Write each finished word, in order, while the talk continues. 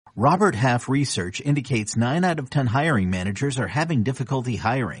Robert Half research indicates 9 out of 10 hiring managers are having difficulty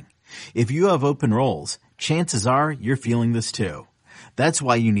hiring. If you have open roles, chances are you're feeling this too. That's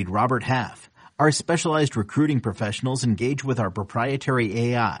why you need Robert Half. Our specialized recruiting professionals engage with our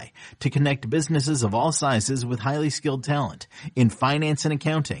proprietary AI to connect businesses of all sizes with highly skilled talent in finance and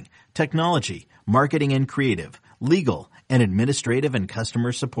accounting, technology, marketing and creative, legal, and administrative and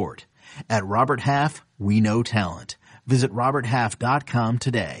customer support. At Robert Half, we know talent. Visit roberthalf.com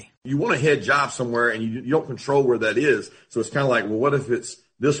today. You want to head job somewhere and you don't control where that is. So it's kind of like, well, what if it's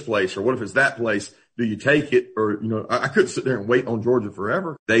this place or what if it's that place? Do you take it? Or, I couldn't sit there and wait on Georgia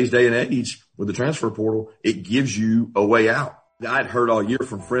forever. Today's day and age with the transfer portal, it gives you a way out. I'd heard all year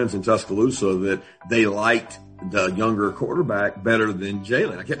from friends in Tuscaloosa that they liked the younger quarterback better than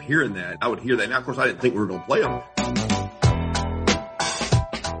Jalen. I kept hearing that. I would hear that. Now, of course, I didn't think we were going to play him.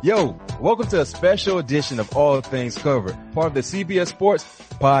 Yo, welcome to a special edition of All Things Covered, part of the CBS Sports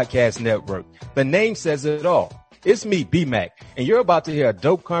Podcast Network. The name says it all. It's me, B-Mac, and you're about to hear a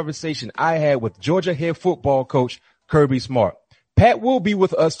dope conversation I had with Georgia head football coach Kirby Smart. Pat will be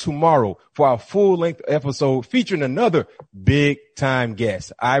with us tomorrow for our full-length episode featuring another big-time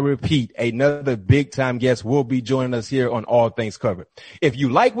guest. I repeat, another big-time guest will be joining us here on All Things Covered. If you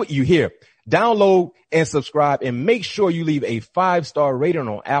like what you hear, download and subscribe and make sure you leave a 5-star rating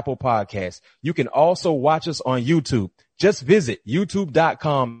on Apple Podcasts. You can also watch us on YouTube. Just visit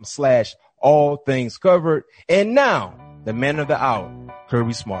youtube.com/All Things Covered. And now, the man of the hour,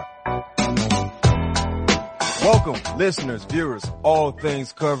 Kirby Smart. Welcome, listeners, viewers, All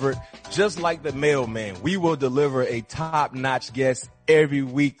Things Covered. Just like the mailman, we will deliver a top-notch guest every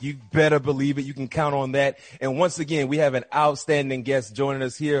week. You better believe it. You can count on that. And once again, we have an outstanding guest joining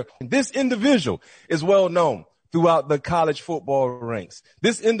us here. This individual is well known throughout the college football ranks.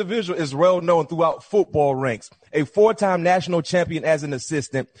 This individual is well known throughout football ranks. A 4-time national champion as an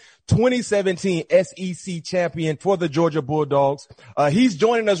assistant, 2017 SEC champion for the Georgia Bulldogs. He's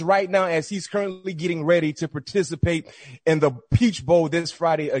joining us right now as he's currently getting ready to participate in the Peach Bowl this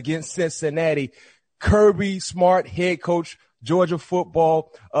Friday against Cincinnati. Kirby Smart, head coach, Georgia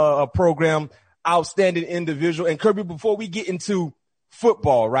football program, outstanding individual. And Kirby, before we get into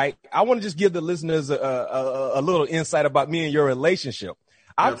football, right, I want to just give the listeners a little insight about me and your relationship.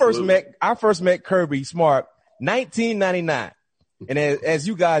 I first met Kirby Smart 1999. And as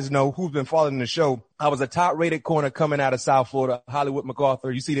you guys know, who've been following the show, I was a top-rated corner coming out of South Florida, Hollywood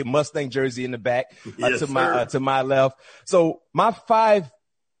MacArthur. You see the Mustang jersey in the back to my left. So my 5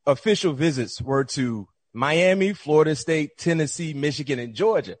 official visits were to Miami, Florida State, Tennessee, Michigan, and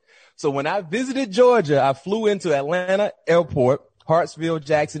Georgia. So when I visited Georgia, I flew into Atlanta Airport,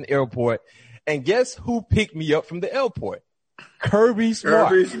 Hartsfield-Jackson Airport, and guess who picked me up from the airport? Kirby Smart.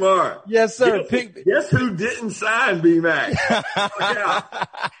 Kirby Smart. Yes, sir. Guess who didn't sign B-Mac? Yeah,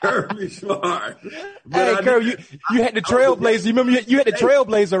 Kirby Smart. Hey, Kirby, you had the Trailblazer. You remember you had the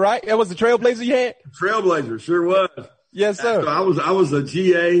Trailblazer, right? That was the Trailblazer you had? Trailblazer, sure was. Yes, sir. So I was a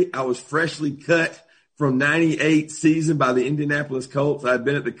GA. I was freshly cut from 98 season by the Indianapolis Colts. I'd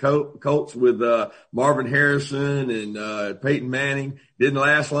been at the Colts with Marvin Harrison and Peyton Manning. Didn't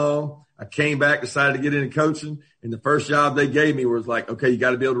last long. I came back, decided to get into coaching, and the first job they gave me was like, okay, you got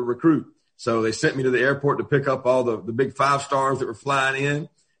to be able to recruit. So they sent me to the airport to pick up all the big 5 stars that were flying in.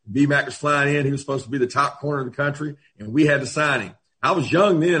 B-Mac was flying in. He was supposed to be the top corner of the country, and we had to sign him. I was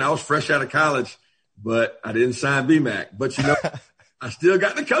young then. I was fresh out of college, but I didn't sign B-Mac. But, I still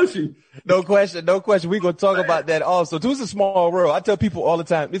got the coaching. No question. We're going to talk about that also. It's a small world. I tell people all the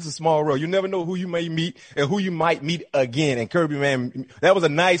time, it's a small world. You never know who you may meet and who you might meet again. And Kirby, man, that was a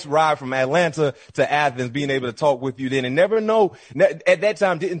nice ride from Atlanta to Athens, being able to talk with you then and never know. At that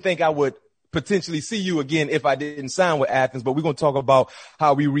time, didn't think I would potentially see you again if I didn't sign with Athens, but we're going to talk about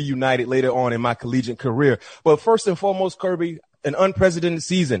how we reunited later on in my collegiate career. But first and foremost, Kirby, an unprecedented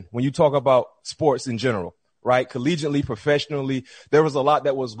season when you talk about sports in general. Right? Collegiately, professionally, there was a lot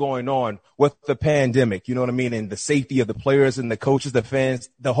that was going on with the pandemic, you know what I mean? And the safety of the players and the coaches, the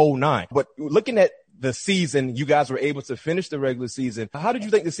fans, the whole 9. But looking at the season, you guys were able to finish the regular season. How did you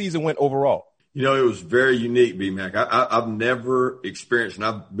think the season went overall? It was very unique, B-Mac. I've never experienced, and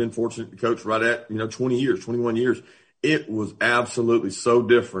I've been fortunate to coach right at, 20 years, 21 years. It was absolutely so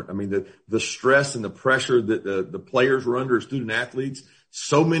different. I mean, the stress and the pressure that the players were under as student athletes,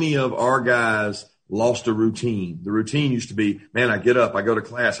 so many of our guys lost a routine. The routine used to be, man, I get up, I go to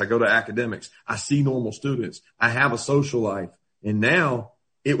class, I go to academics, I see normal students, I have a social life. And now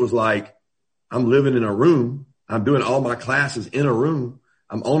it was like, I'm living in a room, I'm doing all my classes in a room,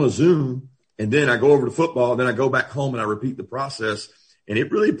 I'm on a Zoom, and then I go over to football, then I go back home and I repeat the process. And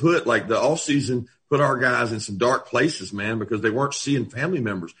it really put, like, the off season put our guys in some dark places, man, because they weren't seeing family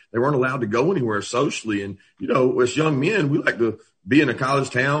members. They weren't allowed to go anywhere socially. And, you know, as young men, we like to be in a college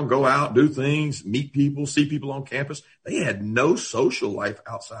town, go out, do things, meet people, see people on campus. They had no social life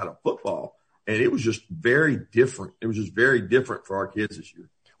outside of football. And it was just very different. It was just very different for our kids this year.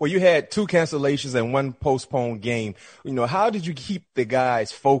 Well, you had 2 cancellations and 1 postponed game. You know, how did you keep the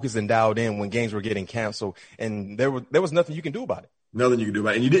guys focused and dialed in when games were getting canceled and there was nothing you can do about it? Nothing you can do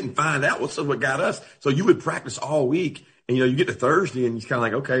about it. And you didn't find out what got us. So you would practice all week and, you know, you get to Thursday and you're kind of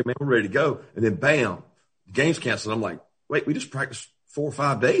like, okay, man, we're ready to go. And then bam, the game's canceled. I'm like, wait, we just practiced 4 or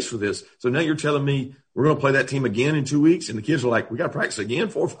 5 days for this. So now you're telling me we're going to play that team again in 2 weeks. And the kids are like, we got to practice again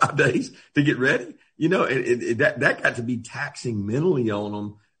 4 or 5 days to get ready. You know, that got to be taxing mentally on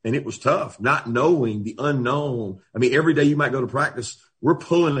them. And it was tough, not knowing the unknown. I mean, every day you might go to practice, we're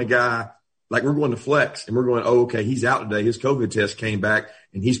pulling a guy, like we're going to flex and we're going, oh, okay, he's out today. His COVID test came back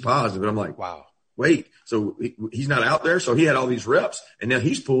and he's positive. And I'm like, wow, wait, so he's not out there. So he had all these reps and now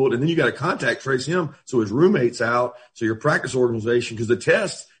he's pulled and then you got to contact trace him. So his roommate's out. So your practice organization, because the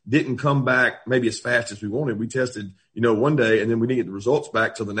tests didn't come back maybe as fast as we wanted. We tested, you know, one day and then we didn't get the results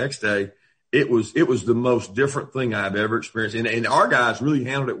back till the next day. It was the most different thing I've ever experienced. And our guys really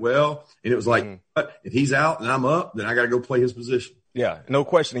handled it well. And it was like, if he's out and I'm up, then I got to go play his position. Yeah, no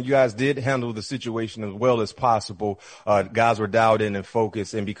question. You guys did handle the situation as well as possible. Guys were dialed in and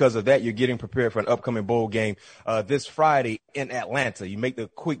focused. And because of that, you're getting prepared for an upcoming bowl game, this Friday in Atlanta. You make the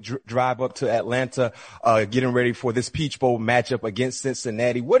quick drive up to Atlanta, getting ready for this Peach Bowl matchup against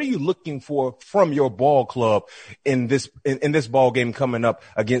Cincinnati. What are you looking for from your ball club in this ball game coming up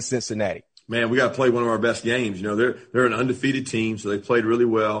against Cincinnati? Man, we got to play one of our best games. You know, they're an undefeated team, so they played really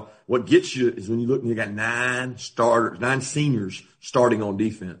well. What gets you is when you look and you got 9 seniors starting on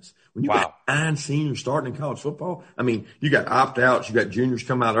defense. When you got 9 seniors starting in college football, I mean, you got opt-outs, you got juniors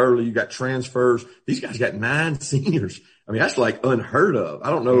come out early, you got transfers. These guys got 9 seniors. I mean, that's like unheard of. I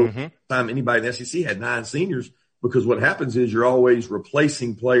don't know time anybody in the SEC had 9 seniors, because what happens is you're always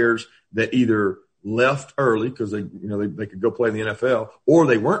replacing players that either left early because they could go play in the NFL, or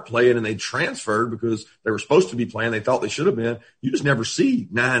they weren't playing and they transferred because they were supposed to be playing. They thought they should have been. You just never see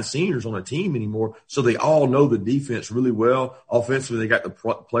 9 seniors on a team anymore. So they all know the defense really well. Offensively, they got the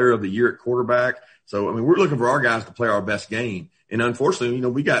player of the year at quarterback. So, I mean, we're looking for our guys to play our best game. And unfortunately, you know,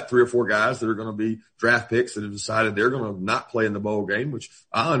 we got 3 or 4 guys that are going to be draft picks that have decided they're going to not play in the bowl game, which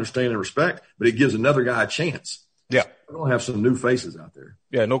I understand and respect, but it gives another guy a chance. Yeah. We're going to have some new faces out there.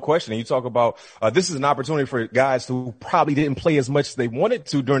 Yeah, no question. And you talk about this is an opportunity for guys who probably didn't play as much as they wanted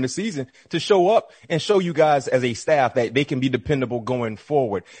to during the season to show up and show you guys as a staff that they can be dependable going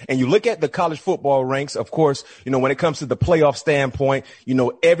forward. And you look at the college football ranks, of course, you know, when it comes to the playoff standpoint, you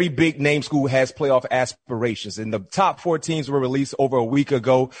know, every big name school has playoff aspirations. And the top 4 teams were released over a week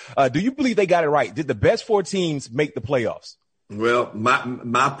ago. Do you believe they got it right? Did the best 4 teams make the playoffs? Well,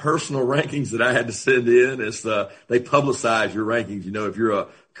 my personal rankings that I had to send in is they publicize your rankings. You know, if you're a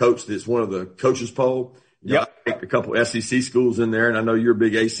coach that's one of the coaches poll, I picked a couple SEC schools in there, and I know you're a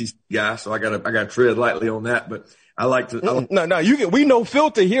big ACC guy, so I gotta tread lightly on that. But I like to. We know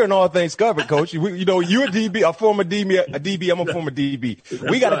filter here and all things covered, Coach. You're a DB, a former DB. I'm a former DB.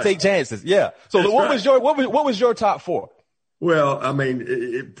 We got to take chances. Yeah. So what was your top 4? Well, I mean,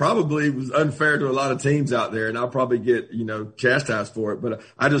 it probably was unfair to a lot of teams out there, and I'll probably get, you know, chastised for it. But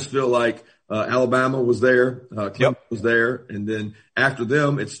I just feel like Alabama was there, Clemson was there, and then after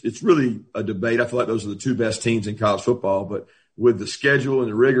them, it's really a debate. I feel like those are the 2 best teams in college football. But with the schedule and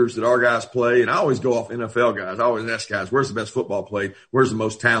the rigors that our guys play, and I always go off NFL guys. I always ask guys, where's the best football played? Where's the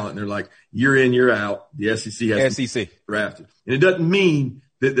most talent? And they're like, year in, year out, the SEC has drafted. And it doesn't mean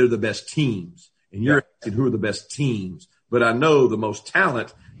that they're the best teams. And you're asking who are the best teams. But I know the most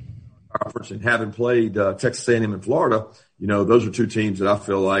talent conference, and having played Texas A&M in Florida, you know, those are 2 teams that I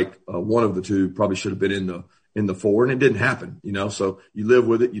feel like one of the 2 probably should have been in the 4, and it didn't happen, you know. So you live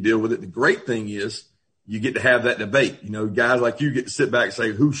with it, you deal with it. The great thing is you get to have that debate. You know, guys like you get to sit back and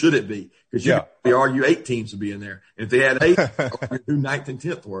say, who should it be? Because you can argue 8 teams to be in there. And if they had 8, who 9th and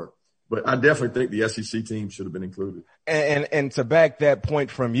 10th were. But I definitely think the SEC team should have been included. And to back that point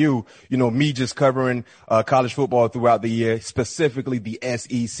from you, you know, me just covering college football throughout the year, specifically the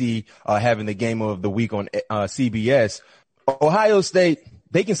SEC, having the game of the week on CBS. Ohio State,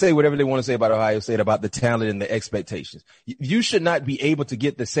 they can say whatever they want to say about Ohio State, about the talent and the expectations. You should not be able to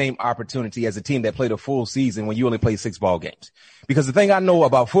get the same opportunity as a team that played a full season when you only play 6 ball games. Because the thing I know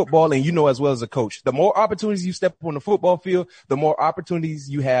about football, and you know as well as a coach, the more opportunities you step on the football field, the more opportunities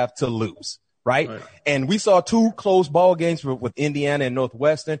you have to lose. Right? And we saw 2 close ball games with Indiana and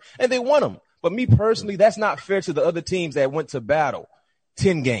Northwestern, and they won them. But me personally, that's not fair to the other teams that went to battle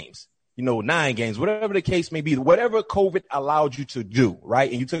 10 games. 9 games, whatever the case may be, whatever COVID allowed you to do,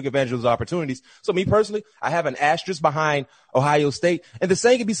 right? And you took advantage of those opportunities. So me personally, I have an asterisk behind Ohio State, and the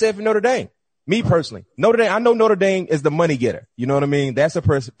same can be said for Notre Dame. Me personally, Notre Dame, I know Notre Dame is the money getter. You know what I mean? That's a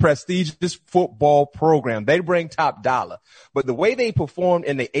prestigious football program. They bring top dollar, but the way they performed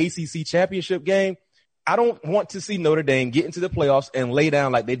in the ACC championship game, I don't want to see Notre Dame get into the playoffs and lay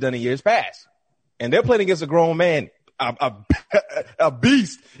down like they've done in years past. And they're playing against a grown man, a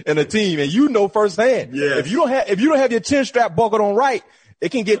beast in a team. And you know firsthand, if you don't have your chin strap buckled on right,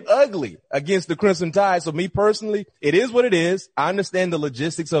 it can get ugly against the Crimson Tide. So me personally, it is what it is. I understand the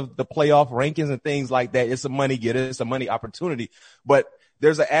logistics of the playoff rankings and things like that. It's a money getter. It's a money opportunity, but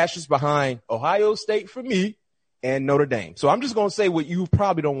there's an asterisk behind Ohio State for me and Notre Dame. So I'm just going to say what you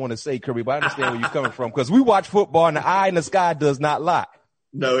probably don't want to say, Kirby, but I understand where you're coming from, because we watch football and the eye in the sky does not lie.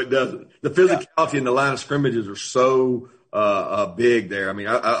 No, it doesn't. The physicality in the line of scrimmages are so big there. I mean,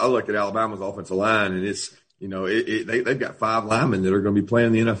 I look at Alabama's offensive line, and it's, they've got 5 linemen that are going to be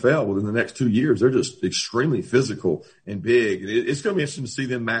playing in the NFL within the next 2 years. They're just extremely physical and big. It's going to be interesting to see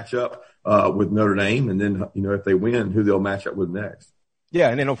them match up with Notre Dame, and then, if they win, who they'll match up with next. Yeah,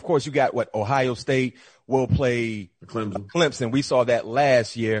 and then, of course, you got Ohio State will play Clemson. We saw that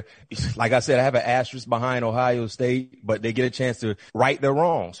last year. Like I said, I have an asterisk behind Ohio State, but they get a chance to right their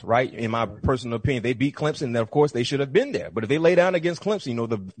wrongs, right? In my personal opinion, they beat Clemson, and of course they should have been there. But if they lay down against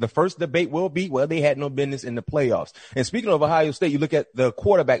Clemson, the first debate will be, well, they had no business in the playoffs. And speaking of Ohio State, you look at the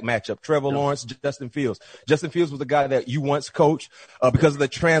quarterback matchup, Trevor Lawrence, Justin Fields. Justin Fields was the guy that you once coached because of the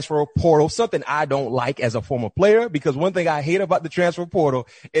transfer portal, something I don't like as a former player, because one thing I hate about the transfer portal,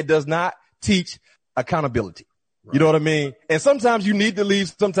 it does not teach accountability. Right. You know what I mean? And sometimes you need to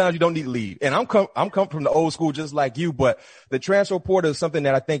leave, sometimes you don't need to leave. And I'm come from the old school just like you, but the transfer portal is something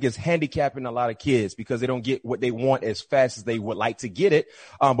that I think is handicapping a lot of kids because they don't get what they want as fast as they would like to get it.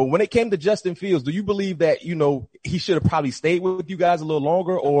 But when it came to Justin Fields, do you believe that, he should have probably stayed with you guys a little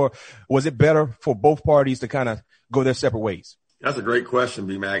longer, or was it better for both parties to kind of go their separate ways? That's a great question,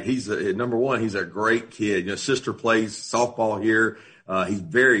 B-Mac. He's number one, he's a great kid. Sister plays softball here. He's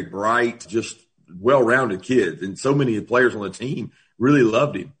very bright, just well-rounded kid, and so many players on the team really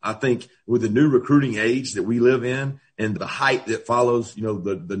loved him. I think with the new recruiting age that we live in and the hype that follows,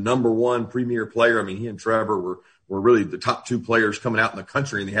 the number one premier player. I mean, he and Trevor were really the top 2 players coming out in the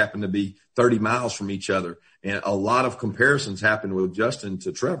country, and they happened to be 30 miles from each other. And a lot of comparisons happened with Justin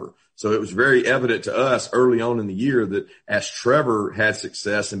to Trevor. So it was very evident to us early on in the year that as Trevor had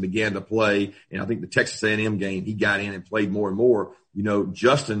success and began to play, and I think the Texas A&M game, he got in and played more and more,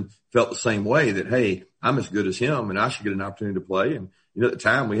 Justin felt the same way, that, hey, I'm as good as him and I should get an opportunity to play. And, at the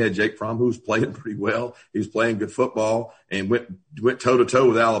time we had Jake Fromm, who was playing pretty well. He was playing good football and went toe to toe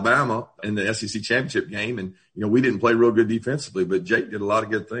with Alabama in the SEC championship game. And, we didn't play real good defensively, but Jake did a lot of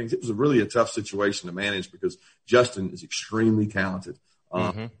good things. It was really a tough situation to manage because Justin is extremely talented.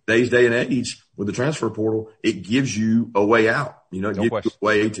 Today's day and age with the transfer portal, it gives you a way out. It gives you a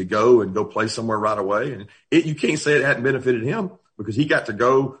way to go play somewhere right away. And you can't say it hadn't benefited him, because he got to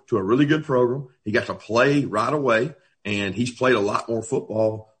go to a really good program. He got to play right away, and he's played a lot more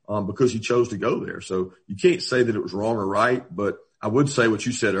football because he chose to go there. So you can't say that it was wrong or right, but I would say what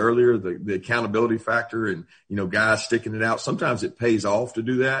you said earlier, the accountability factor and, guys sticking it out. Sometimes it pays off to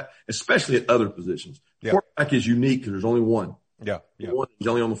do that, especially at other positions. Yeah. Quarterback is unique because there's only one. Yeah. He's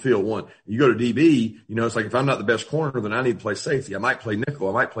only on the field one. You go to DB, it's like if I'm not the best corner, then I need to play safety. I might play nickel.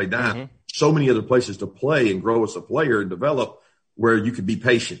 I might play dime. So many other places to play and grow as a player and develop where you could be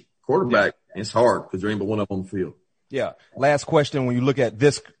patient. Quarterback, it's hard because there ain't but one up on the field. Yeah. Last question. When you look at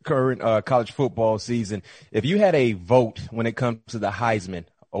this current college football season, if you had a vote when it comes to the Heisman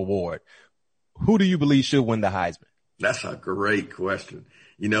Award, who do you believe should win the Heisman? That's a great question.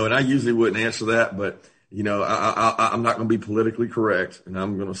 And I usually wouldn't answer that, but, I'm not going to be politically correct, and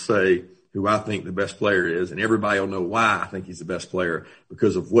I'm going to say who I think the best player is, and everybody will know why I think he's the best player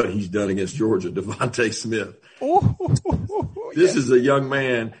because of what he's done against Georgia, Devontae Smith. This is a young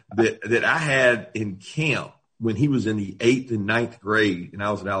man that I had in camp when he was in the 8th and 9th grade, and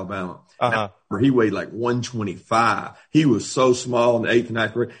I was at Alabama. Where he weighed like 125. He was so small in the 8th and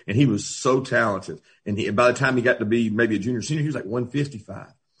 9th grade, and he was so talented. And by the time he got to be maybe a junior, senior, he was like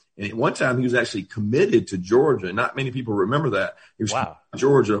 155. And at one time, he was actually committed to Georgia. And not many people remember that. He was to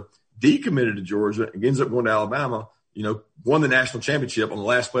Georgia, decommitted to Georgia, and ends up going to Alabama, won the national championship on the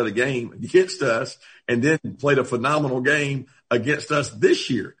last play of the game against us, and then played a phenomenal game against us this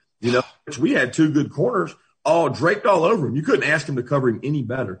year. We had 2 good corners all draped all over him. You couldn't ask him to cover him any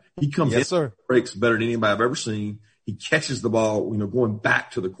better. He comes in, breaks better than anybody I've ever seen. He catches the ball, going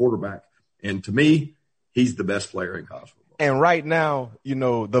back to the quarterback. And to me, he's the best player in college football. And right now,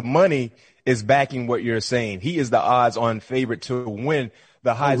 the money is backing what you're saying. He is the odds-on favorite to win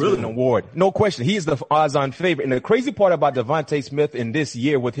the Heisman Award. No question. He is the odds-on favorite. And the crazy part about DeVonta Smith in this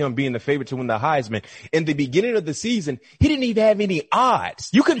year, with him being the favorite to win the Heisman, in the beginning of the season, he didn't even have any odds.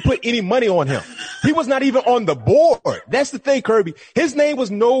 You couldn't put any money on him. He was not even on the board. That's the thing, Kirby. His name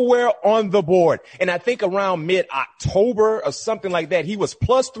was nowhere on the board. And I think around mid-October or something like that, he was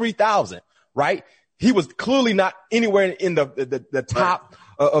plus 3,000, right? He was clearly not anywhere in the top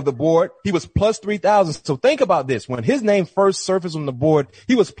of the board. He was plus 3,000. So think about this. When his name first surfaced on the board,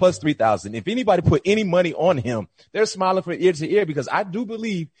 he was plus 3,000. If anybody put any money on him, they're smiling from ear to ear, because I do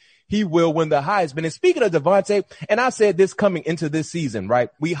believe he will win the Heisman. And speaking of DeVonta, and I said this coming into this season, right?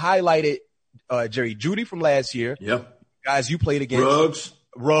 We highlighted Jerry Jeudy from last year. Yep. Guys you played against.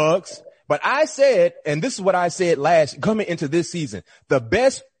 Ruggs. But I said, and this is what I said coming into this season, the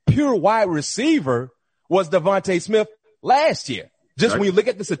best pure wide receiver was DeVonta Smith last year. Just when you look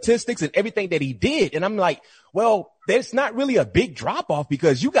at the statistics and everything that he did. And I'm like, well, there's not really a big drop off,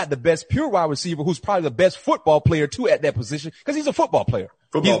 because you got the best pure wide receiver, who's probably the best football player too at that position, because he's a football player.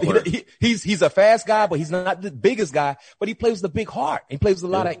 He's a fast guy, but he's not the biggest guy, but he plays with a big heart. He plays with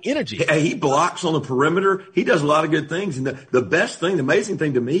a lot of energy. He blocks on the perimeter. He does a lot of good things. And the best thing, the amazing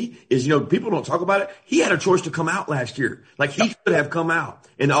thing to me is, people don't talk about it. He had a choice to come out last year. Like, he should have come out.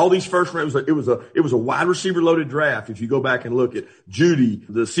 And all these first rounds, it was a wide receiver loaded draft. If you go back and look at Jeudy,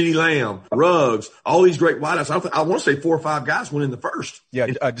 the CeeDee Lamb, Ruggs, all these great wideouts. I want to say 4 or 5 guys went in the first.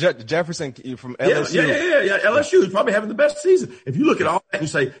 Yeah. Jefferson from LSU. Yeah. LSU is probably having the best season. If you look at all that and you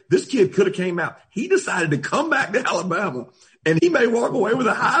say, this kid could have came out. He decided to come back to Alabama, and he may walk away with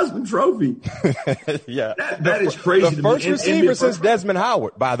a Heisman Trophy. Yeah. That is crazy. The first receiver since Desmond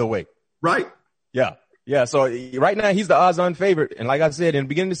Howard, by the way. Right. Yeah. Yeah. So right now he's the odds-on favorite. And like I said, in the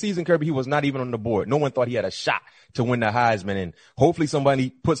beginning of the season, Kirby, he was not even on the board. No one thought he had a shot to win the Heisman. And hopefully somebody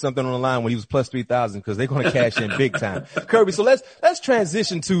put something on the line when he was plus 3,000, because they're going to cash in big time. Kirby, so let's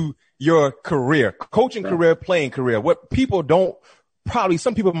transition to your career, coaching career, playing career. What people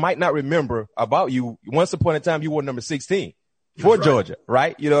some people might not remember about you. Once upon a time, you wore number 16 for Georgia,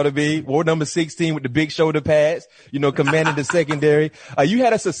 right? You know what I mean? Wore number 16 with the big shoulder pads, commanding the secondary. You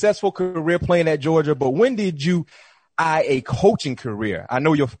had a successful career playing at Georgia, but when did you eye a coaching career? I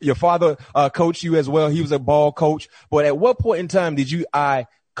know your father coached you as well. He was a ball coach, but at what point in time did you eye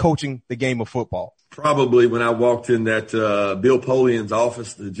coaching the game of football? Probably when I walked in that Bill Polian's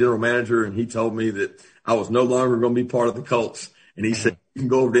office, the general manager, and he told me that I was no longer going to be part of the Colts. And he said, you can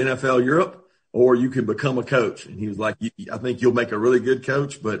go over to NFL Europe, or you can become a coach. And he was like, I think you'll make a really good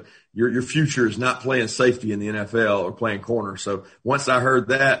coach, but your future is not playing safety in the NFL or playing corner. So once I heard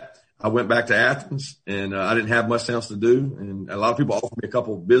that, I went back to Athens, and I didn't have much else to do. And a lot of people offered me a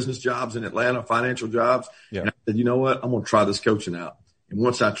couple of business jobs in Atlanta, financial jobs. Yeah. And I said, you know what? I'm going to try this coaching out. And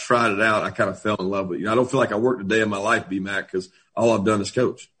once I tried it out, I kind of fell in love with it. I don't feel like I worked a day in my life, B-Mac, because all I've done is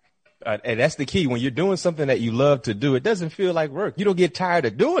coach. And that's the key. When you're doing something that you love to do, it doesn't feel like work. You don't get tired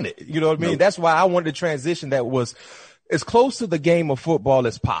of doing it. You know what I mean? Nope. That's why I wanted a transition that was as close to the game of football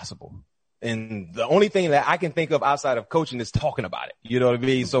as possible. And the only thing that I can think of outside of coaching is talking about it. You know what I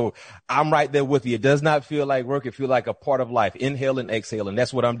mean? So I'm right there with you. It does not feel like work. It feels like a part of life. Inhale and exhale. And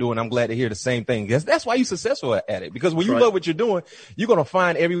that's what I'm doing. I'm glad to hear the same thing. That's why you're successful at it. Because when you love what you're doing, you're going to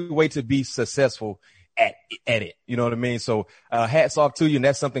find every way to be successful at it. You know what I mean? So, hats off to you. And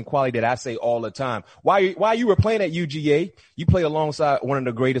that's something quality that I say all the time. While you were playing at UGA, you play alongside one of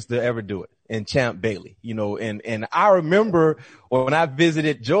the greatest to ever do it, and Champ Bailey, and I remember when I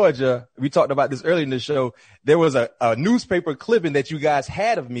visited Georgia, we talked about this earlier in the show, there was a newspaper clipping that you guys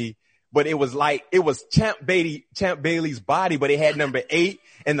had of me, but it was Champ Bailey's body, but it had number 8.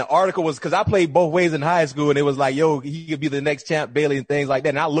 And the article was, cause I played both ways in high school, and it was like, yo, he could be the next Champ Bailey and things like that.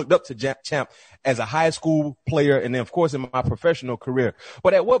 And I looked up to Champ as a high school player, and then of course in my professional career.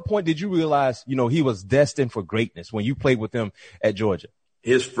 But at what point did you realize, he was destined for greatness when you played with him at Georgia?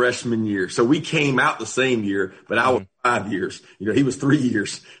 His freshman year. So we came out the same year, but I was 5 years. He was 3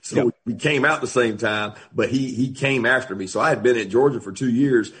 years. So we came out the same time, but he came after me. So I had been at Georgia for 2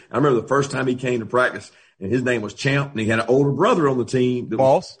 years. I remember the first time he came to practice, and his name was Champ, and he had an older brother on the team.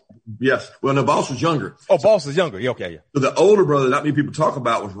 Boss? Yes. Well, no, Boss was younger. Oh, Boss is younger. Yeah, okay, yeah. So the older brother not many people talk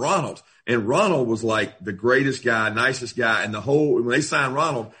about was Ronald. And Ronald was like the greatest guy, nicest guy. And when they signed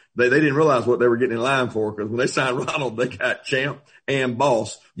Ronald, They didn't realize what they were getting in line for, because when they signed Ronald, they got Champ and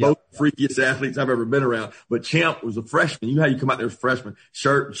Boss, both freakiest athletes I've ever been around. But Champ was a freshman. You know how you come out there as a freshman,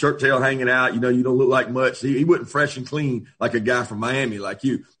 shirt tail hanging out. You know, you don't look like much. He wasn't fresh and clean like a guy from Miami like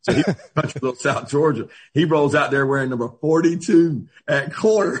you. So he country little South Georgia. He rolls out there wearing number 42 at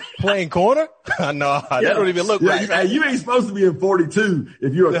corner. Playing corner? No, that don't even look right. You ain't supposed to be in 42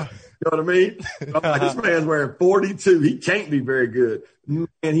 if you're you know what I mean? I'm like, this man's wearing 42. He can't be very good.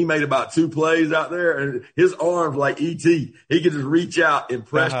 And he made about 2 plays out there, and his arms like E.T. He could just reach out and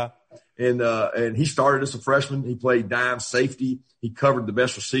press. And he started as a freshman. He played dime safety. He covered the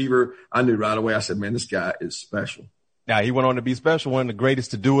best receiver. I knew right away. I said, man, this guy is special. Yeah, he went on to be special, one of the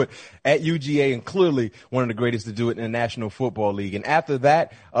greatest to do it at UGA, and clearly one of the greatest to do it in the National Football League. And after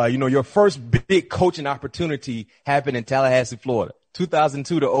that, your first big coaching opportunity happened in Tallahassee, Florida.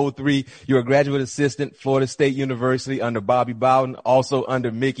 2002 to 03, you're a graduate assistant, Florida State University, under Bobby Bowden, also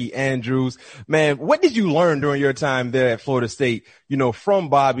under Mickey Andrews. Man, what did you learn during your time there at Florida State, from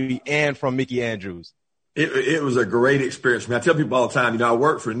Bobby and from Mickey Andrews? It was a great experience. I mean, I tell people all the time, I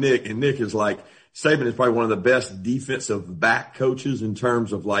work for Nick, and Nick is like, Saban is probably one of the best defensive back coaches in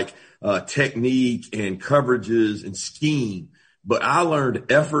terms of technique and coverages and scheme. But I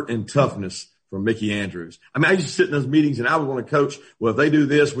learned effort and toughness from Mickey Andrews. I mean, I used to sit in those meetings and I would want to coach. Well, if they do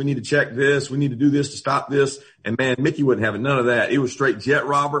this, we need to check this. We need to do this to stop this. And man, Mickey wasn't having none of that. It was straight jet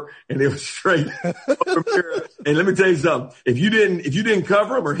robber, and it was straight. And let me tell you something. If you didn't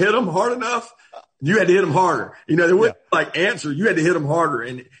cover them or hit them hard enough, you had to hit them harder. They wouldn't answer. You had to hit them harder.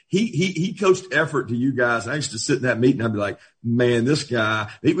 And he coached effort to you guys. I used to sit in that meeting. I'd be like, man, this guy,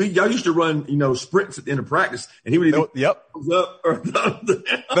 y'all used to run, sprints at the end of practice, and he would either thumbs up or thumbs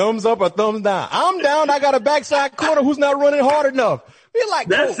down. Thumbs up or thumbs down. I'm down. I got a backside corner who's not running hard enough. We're like,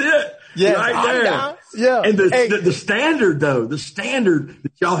 that's it. Yes, right there. Down. Yeah. And the standard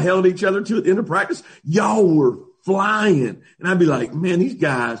that y'all held each other to at the end of practice, y'all were flying. And I'd be like, man, these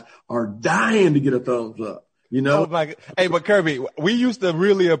guys are dying to get a thumbs up. Oh my God. Hey, but Kirby, we used to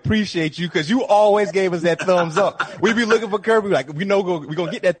really appreciate you because you always gave us that thumbs up. We'd be looking for Kirby, like, we're going to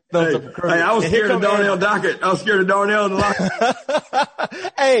get that thumbs up for Kirby. Hey, I was scared of Darnell Dockett. I was scared of Darnell in the locker.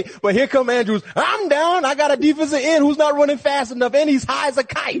 Hey, but here come Andrews. I'm down. I got a defensive end who's not running fast enough, and he's high as a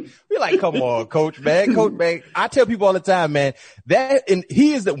kite. We're like, come on, Coach, man. I tell people all the time, man, and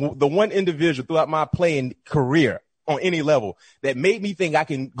he is the one individual throughout my playing career on any level that made me think I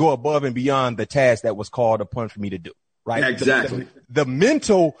can go above and beyond the task that was called upon for me to do. Right. Yeah, exactly. The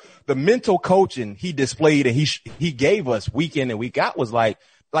mental coaching he displayed and he gave us week in and week out was like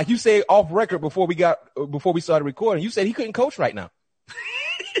you say off record before we started recording, you said he couldn't coach right now.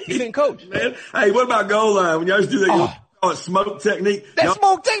 He didn't coach. Man. Hey, what about goal line? When y'all used to do that smoke technique. That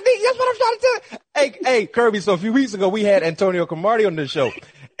smoke technique. That's what I'm trying to tell you. Hey, Kirby. So a few weeks ago we had Antonio Cromartie on the show.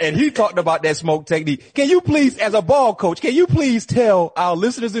 And he talked about that smoke technique. Can you please, as a ball coach, tell our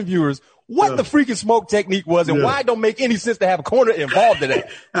listeners and viewers what the freaking smoke technique was and why it don't make any sense to have a corner involved in it?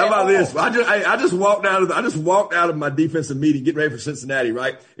 How about this? I just walked out of my defensive meeting, getting ready for Cincinnati,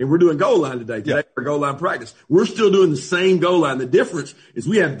 right? And we're doing goal line today for goal line practice. We're still doing the same goal line. The difference is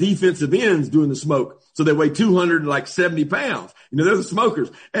we have defensive ends doing the smoke. So they weigh 270 pounds. They're the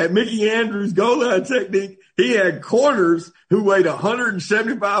smokers. At Mickey Andrews' goal line technique, he had corners who weighed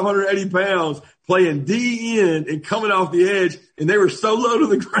 175, 180 pounds playing D end and coming off the edge, and they were so low to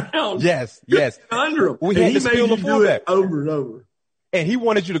the ground. Yes. Under them. We had to steal the fullback over and over. And he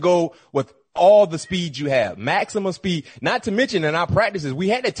wanted you to go with all the speed you have, maximum speed. Not to mention in our practices, we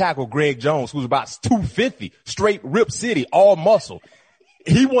had to tackle Greg Jones, who's about 250, straight Rip City, all muscle.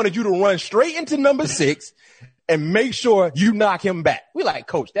 He wanted you to run straight into number 6 and make sure you knock him back. We're like,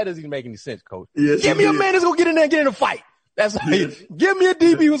 Coach, that doesn't even make any sense, Coach. Yes, give me a man that's going to get in there and get in a fight. That's give me a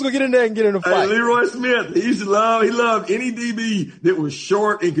DB who's going to get in there and get in a fight. Leroy Smith, he loved any DB that was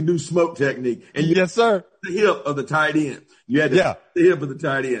short and could do smoke technique. And yes, sir. The hip of the tight end. You had the hip of the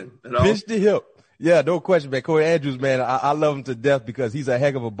tight end. Pinch the hip. Yeah, no question, man. Coach Andrews, man, I love him to death because he's a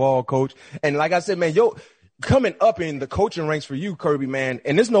heck of a ball coach. And like I said, man, coming up in the coaching ranks for you, Kirby, man,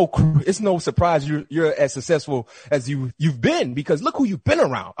 and it's no surprise you're as successful as you've been because look who you've been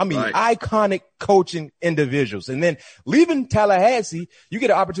around. I mean, iconic coaching individuals. And then leaving Tallahassee, you get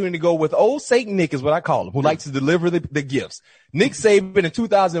an opportunity to go with old Saint Nick is what I call him, who likes to deliver the gifts. Nick Saban in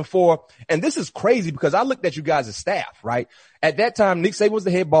 2004. And this is crazy because I looked at you guys as staff, right? At that time, Nick Saban was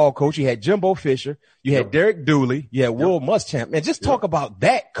the head ball coach. You had Jimbo Fisher. You had Derek Dooley. You had Will Muschamp. And just talk about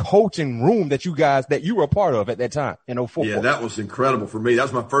that coaching room that you were a part of at that time in 04. Yeah, that was incredible for me. That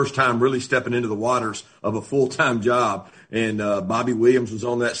was my first time really stepping into the waters of a full-time job. And Bobby Williams was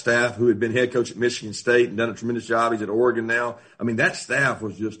on that staff, who had been head coach at Michigan State and done a tremendous job. He's at Oregon now. I mean, that staff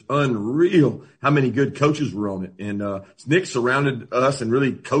was just unreal how many good coaches were on it. And Nick surrounded us and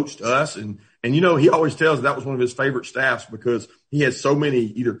really coached us. And he always tells that was one of his favorite staffs because he had so many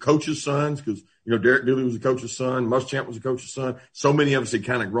either coaches' sons, because, Derek Dooley was a coach's son, Muschamp was a coach's son. So many of us had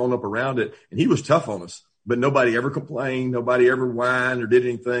kind of grown up around it. And he was tough on us, but nobody ever complained. Nobody ever whined or did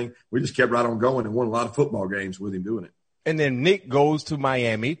anything. We just kept right on going and won a lot of football games with him doing it. And then Nick goes to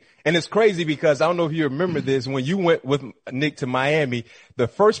Miami. And it's crazy because I don't know if you remember this. When you went with Nick to Miami, the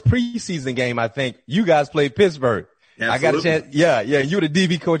first preseason game, I think you guys played Pittsburgh. Absolutely. I got a chance. Yeah. You were the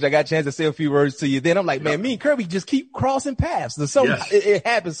DB coach. I got a chance to say a few words to you. Then I'm like, man, me and Kirby just keep crossing paths. It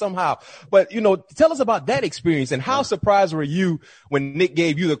happens somehow. But, tell us about that experience and how surprised were you when Nick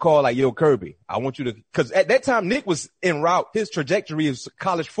gave you the call like, yo, Kirby, I want you to, cause at that time, Nick was en route. His trajectory of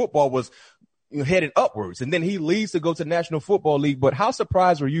college football was headed upwards, and then he leaves to go to the National Football League. But how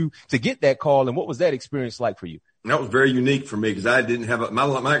surprised were you to get that call, and what was that experience like for you? That was very unique for me because I didn't have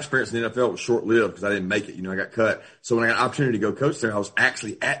my experience in the NFL was short-lived because I didn't make it. I got cut. So when I got an opportunity to go coach there, I was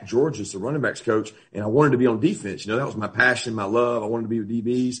actually at Georgia as the running backs coach, and I wanted to be on defense. That was my passion, my love. I wanted to be with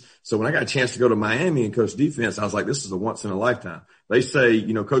DBs. So when I got a chance to go to Miami and coach defense, I was like, this is a once in a lifetime. They say,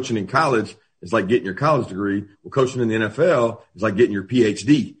 coaching in college is like getting your college degree. Well, coaching in the NFL is like getting your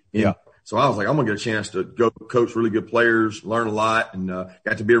PhD. So I was like, I'm going to get a chance to go coach really good players, learn a lot, and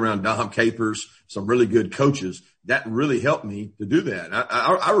got to be around Dom Capers, some really good coaches. That really helped me to do that.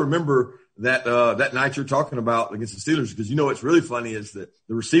 I remember that night you're talking about against the Steelers because, what's really funny is that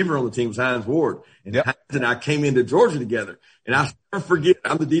the receiver on the team was Hines Ward. And Hines and I came into Georgia together. And I'll never forget,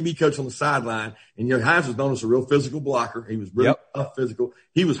 I'm the DB coach on the sideline. And, Hines was known as a real physical blocker. He was really tough physical.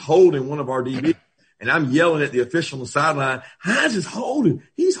 He was holding one of our DBs. And I'm yelling at the official on the sideline, Hines is holding.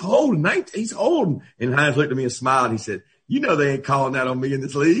 He's holding. He's holding. And Hines looked at me and smiled. And he said, they ain't calling that on me in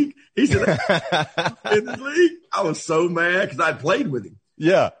this league. He said, in this league? I was so mad because I played with him.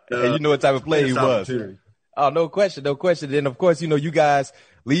 Yeah. And you know what type of player he was. Oh, no question. No question. Then, of course, you guys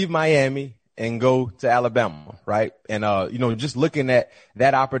leave Miami and go to Alabama, right? And, just looking at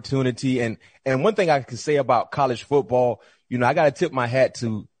that opportunity. And one thing I can say about college football, I got to tip my hat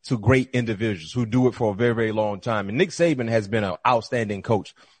to great individuals who do it for a very, very long time. And Nick Saban has been an outstanding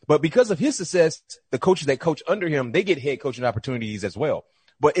coach. But because of his success, the coaches that coach under him, they get head coaching opportunities as well.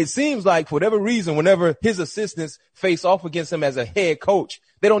 But it seems like for whatever reason, whenever his assistants face off against him as a head coach,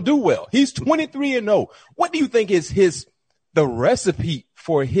 they don't do well. He's 23-0. What do you think is the recipe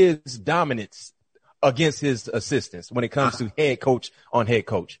for his dominance against his assistants when it comes to head coach on head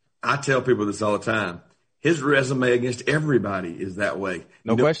coach? I tell people this all the time. His resume against everybody is that way.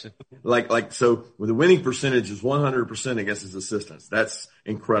 No question. So with the winning percentage is 100% against his assistants. That's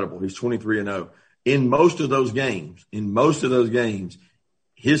incredible. He's 23-0. In most of those games,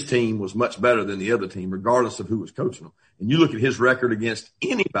 his team was much better than the other team, regardless of who was coaching them. And you look at his record against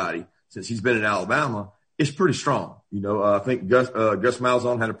anybody since he's been at Alabama, it's pretty strong. I think Gus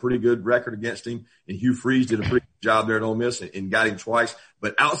Malzahn had a pretty good record against him, and Hugh Freeze did a pretty good job there at Ole Miss and got him twice.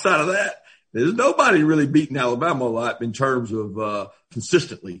 But outside of that, there's nobody really beating Alabama a lot in terms of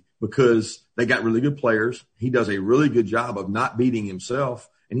consistently because they got really good players. He does a really good job of not beating himself,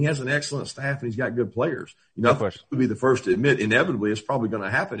 and he has an excellent staff, and he's got good players. I would be the first to admit inevitably it's probably going to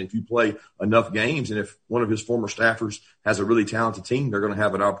happen if you play enough games, and if one of his former staffers has a really talented team, they're going to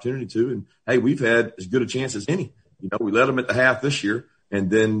have an opportunity to. And, hey, we've had as good a chance as any. We led them at the half this year. And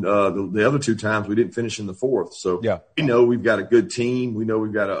then the other two times we didn't finish in the fourth. So we know we've got a good team. We know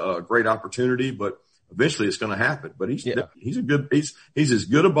we've got a great opportunity, but eventually it's going to happen. But he's as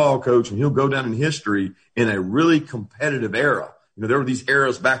good a ball coach, and he'll go down in history in a really competitive era. There were these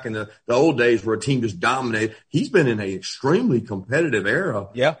eras back in the old days where a team just dominated. He's been in an extremely competitive era.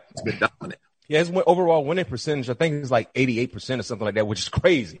 Yeah. He's been dominant. Yeah, his overall winning percentage, I think it's like 88% or something like that, which is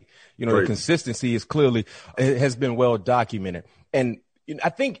crazy. The consistency is clearly has been well documented. And I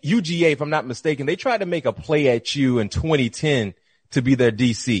think UGA, if I'm not mistaken, they tried to make a play at you in 2010 to be their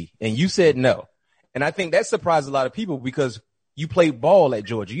DC, and you said no. And I think that surprised a lot of people because you played ball at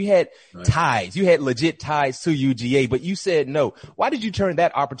Georgia. You had ties. You had legit ties to UGA, but you said no. Why did you turn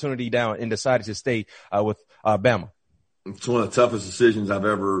that opportunity down and decided to stay with Bama? It's one of the toughest decisions I've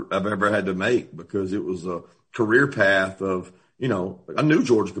ever had to make because it was a career path of, I knew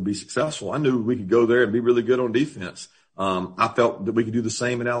Georgia could be successful. I knew we could go there and be really good on defense. I felt that we could do the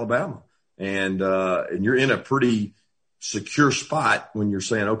same in Alabama. And you're in a pretty secure spot when you're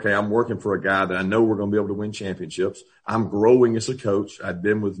saying, okay, I'm working for a guy that I know we're going to be able to win championships. I'm growing as a coach. I'd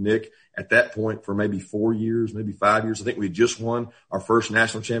been with Nick at that point for maybe 4 years, maybe 5 years. I think we just won our first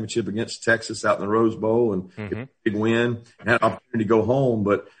national championship against Texas out in the Rose Bowl and big win and had an opportunity to go home.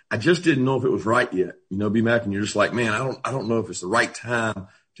 But I just didn't know if it was right yet. B-Mac, and you're just like, man, I don't know if it's the right time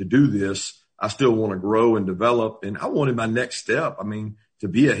to do this. I still want to grow and develop. And I wanted my next step. I mean, to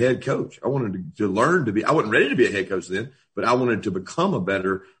be a head coach. I wanted to learn to be, I wasn't ready to be a head coach then, but I wanted to become a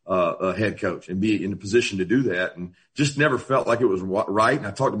better head coach and be in a position to do that. And just never felt like it was right. And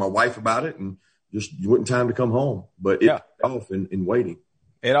I talked to my wife about it and just wasn't time to come home, but it off in waiting.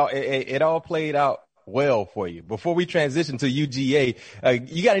 It all played out well for you. Before we transition to UGA,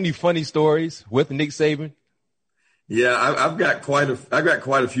 you got any funny stories with Nick Saban? Yeah, I've got quite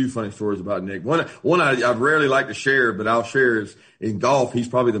a few funny stories about Nick. One I rarely like to share, but I'll share is in golf. He's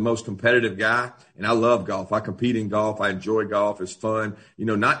probably the most competitive guy, and I love golf. I compete in golf. I enjoy golf. It's fun.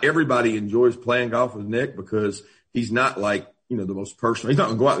 Not everybody enjoys playing golf with Nick because he's not like, the most personal. He's not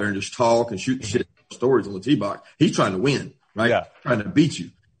going to go out there and just talk and shoot shit stories on the tee box. He's trying to win, right? Yeah. Trying to beat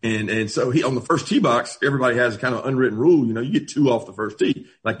you. And so he, on the first tee box, everybody has a kind of unwritten rule. You get 2 off the first tee,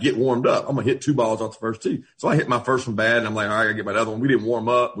 like get warmed up. I'm going to hit 2 balls off the first tee. So I hit my first one bad and I'm like, all right, I gotta get my other one. We didn't warm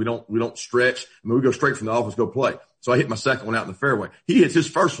up. We don't stretch. I mean, we go straight from the office, go play. So I hit my second one out in the fairway. He hits his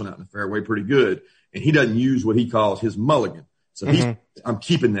first one out in the fairway pretty good. And he doesn't use what he calls his mulligan. So I'm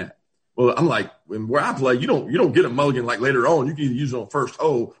keeping that. Well, I'm like, where I play, you don't get a mulligan like later on. You can either use it on first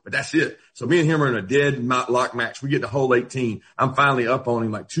hole, but that's it. So me and him are in a dead lock match. We get to hole 18. I'm finally up on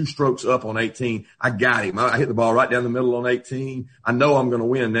him, like 2 strokes up on 18. I got him. I hit the ball right down the middle on 18. I know I'm going to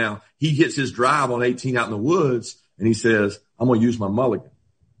win now. He hits his drive on 18 out in the woods and he says, I'm going to use my mulligan.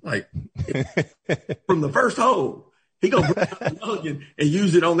 Like from the first hole, he going to bring out the mulligan and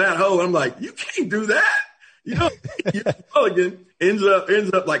use it on that hole. I'm like, you can't do that. Mulligan ends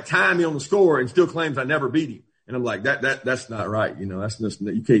up like tying me on the score and still claims I never beat him. And I'm like, that's not right. That's just,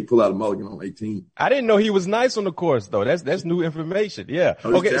 you can't pull out a mulligan on 18. I didn't know he was nice on the course though. That's new information. Yeah.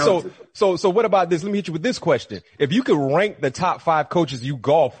 Okay. So what about this? Let me hit you with this question. If you could rank the top 5 coaches you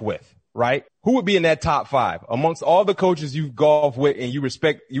golf with, right? Who would be in that top 5 amongst all the coaches you golf with and you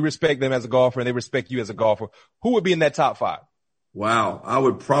respect them as a golfer and they respect you as a golfer? Who would be in that top 5? Wow. I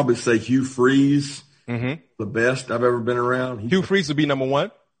would probably say Hugh Freeze. The best I've ever been around. Hugh Freeze would be number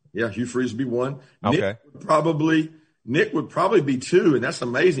 1? Yeah, Hugh Freeze would be 1. Okay. Nick would probably be 2, and that's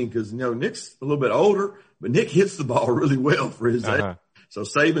amazing because, Nick's a little bit older, but Nick hits the ball really well for his age. So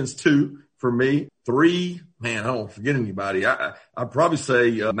Saban's 2 for me. 3, man, I don't forget anybody. I'd probably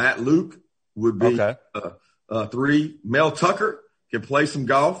say Matt Luke would be 3. Mel Tucker can play some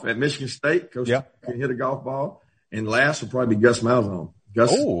golf at Michigan State. Coach can hit a golf ball. And last would probably be Gus Malzahn.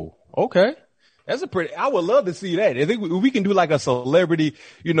 Oh, okay. I would love to see that. I think we can do like a celebrity,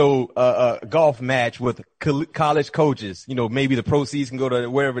 golf match with college coaches. Maybe the proceeds can go to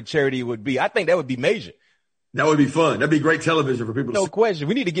wherever charity it would be. I think that would be major. That would be fun. That'd be great television for people to see. No question.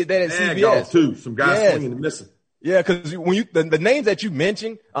 We need to get that at CBS. Golf too. Some guys swinging and missing. Yeah, because when the names that you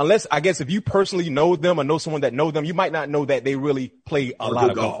mentioned, unless I guess if you personally know them or know someone that know them, you might not know that they really play a lot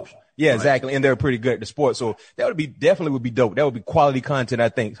of golf. Yeah, exactly. And they're pretty good at the sport. So that would be definitely would be dope. That would be quality content, I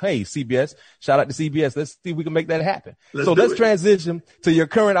think. Hey, CBS, shout out to CBS. Let's see if we can make that happen. Let's transition to your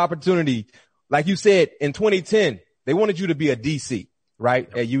current opportunity. Like you said, in 2010, they wanted you to be a DC, right?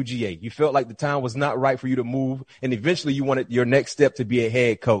 At UGA. You felt like the time was not right for you to move. And eventually you wanted your next step to be a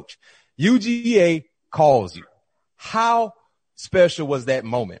head coach. UGA calls you. How special was that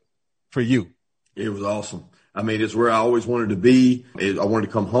moment for you? It was awesome. I mean, it's where I always wanted to be. I wanted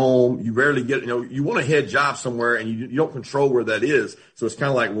to come home. You rarely get, you want a head job somewhere and you don't control where that is. So it's kind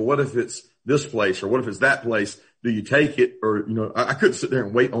of like, well, what if it's this place or what if it's that place? Do you take it? Or, I couldn't sit there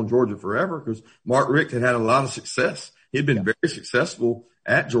and wait on Georgia forever because Mark Richt had a lot of success. He'd been very successful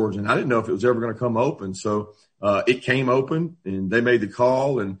at Georgia and I didn't know if it was ever going to come open. So, it came open and they made the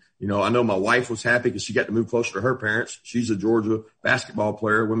call. And, I know my wife was happy because she got to move closer to her parents. She's a Georgia basketball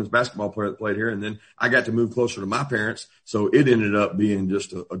player, women's basketball player that played here. And then I got to move closer to my parents. So it ended up being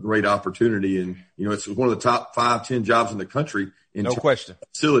just a great opportunity. And, it's one of the top 5-10 jobs in the country in no question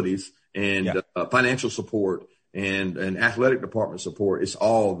facilities and financial support and athletic department support. It's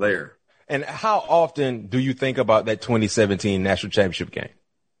all there. And how often do you think about that 2017 national championship game?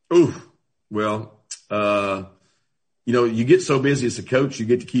 Ooh, well, you get so busy as a coach, you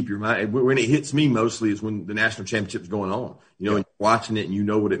get to keep your mind. When it hits me mostly is when the national championship is going on, and you're watching it and you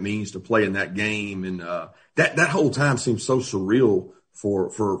know what it means to play in that game. And, that whole time seems so surreal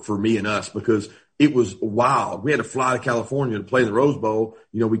for me and us because it was wild. We had to fly to California to play in the Rose Bowl.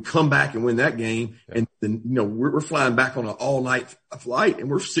 We come back and win that game. And then, we're flying back on an all night flight and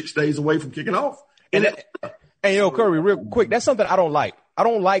we're 6 days away from kicking off. And Kirby, real quick, that's something I don't like. I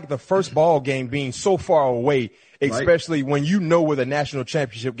don't like the first ball game being so far away, especially when you know where the national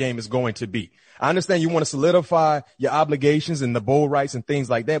championship game is going to be. I understand you want to solidify your obligations and the bowl rights and things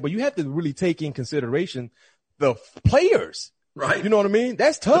like that, but you have to really take in consideration the players. Right. You know what I mean?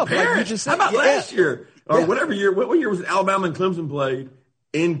 That's tough. Like you just said, how about last year or whatever year? What year was it Alabama and Clemson played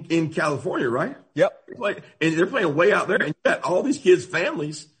in California, right? Yep. And they're playing way out there. And you got all these kids'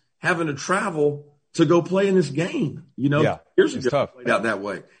 families having to travel to go play in this game. Years ago, played out that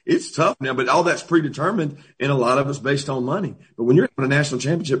way. It's tough now, but all that's predetermined, and a lot of it's based on money. But when you're in a national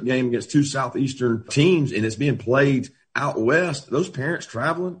championship game against two Southeastern teams and it's being played out west, those parents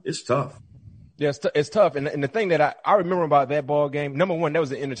traveling, it's tough. Yeah, it's tough. And the thing that I remember about that ball game, number one, that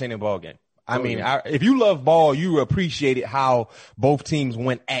was an entertaining ball game. If you love ball, you appreciated how both teams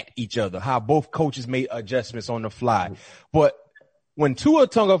went at each other, how both coaches made adjustments on the fly. But when Tua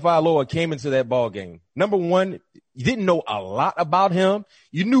Tagovailoa came into that ball game, number one, you didn't know a lot about him.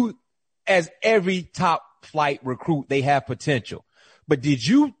 You knew, as every top flight recruit, they have potential. But did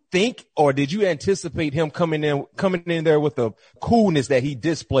you think or did you anticipate him coming in there with the coolness that he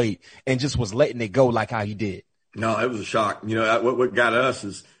displayed and just was letting it go like how he did? No, it was a shock. What got us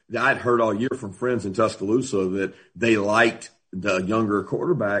is I'd heard all year from friends in Tuscaloosa that they liked the younger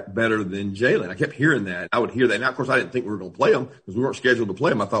quarterback better than Jalen. I kept hearing that. I would hear that. Now, of course, I didn't think we were going to play him because we weren't scheduled to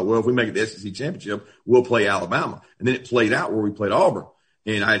play him. I thought, well, if we make it the SEC championship, we'll play Alabama. And then it played out where we played Auburn.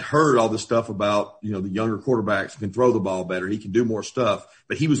 And I'd heard all this stuff about, the younger quarterbacks can throw the ball better. He can do more stuff,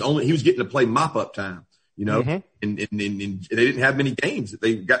 but he was getting to play mop up time, and they didn't have many games that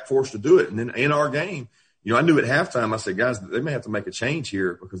they got forced to do it. And then in our game, I knew at halftime, I said, guys, they may have to make a change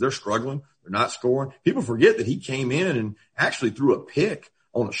here because they're struggling. They're not scoring. People forget that he came in and actually threw a pick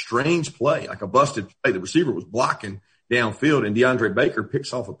on a strange play, like a busted play. The receiver was blocking downfield and DeAndre Baker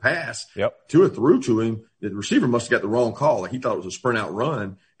picks off a pass. Yep. Tua threw to him. The receiver must have got the wrong call. Like he thought it was a sprint out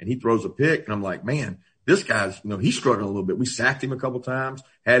run and he throws a pick. And I'm like, man, this guy's, he's struggling a little bit. We sacked him a couple times,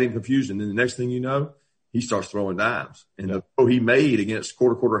 had him confused. And then the next thing you know, he starts throwing dimes. And the throw he made against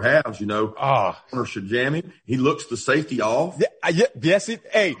quarter halves, corner should jam him. He looks the safety off. Yes.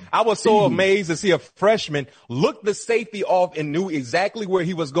 I was so amazed to see a freshman look the safety off and knew exactly where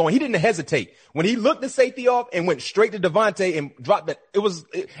he was going. He didn't hesitate. When he looked the safety off and went straight to Devontae and dropped it,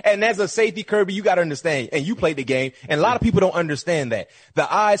 and as a safety, Kirby, you got to understand, and you played the game, and a lot of people don't understand that.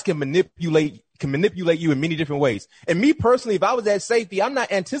 The eyes can manipulate you in many different ways. And me personally, if I was at safety, I'm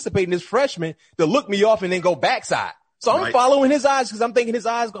not anticipating this freshman to look me off and then go backside. So I'm following his eyes because I'm thinking his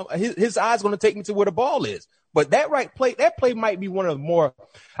eyes going to take me to where the ball is. But that play might be one of the more,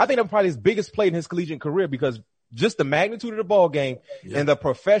 I think that's probably his biggest play in his collegiate career because just the magnitude of the ball game and the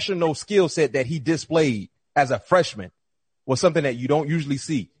professional skill set that he displayed as a freshman was something that you don't usually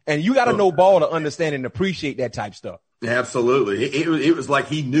see. And you got to know ball to understand and appreciate that type stuff. Absolutely. It was like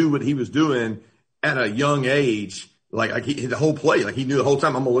he knew what he was doing at a young age. Like the whole play, like he knew the whole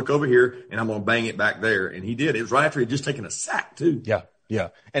time, I'm going to look over here and I'm going to bang it back there. And he did. It was right after he had just taken a sack too. Yeah. Yeah.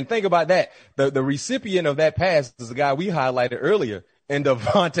 And think about that. The recipient of that pass is the guy we highlighted earlier. And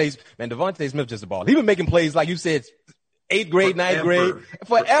Devontae Smith just a ball. He been making plays, like you said, 8th grade, 9th grade,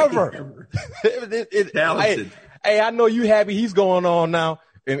 forever. Talented. Hey, I know you happy he's going on now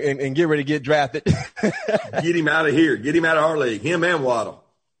and get ready to get drafted. Get him out of here. Get him out of our league. Him and Waddle.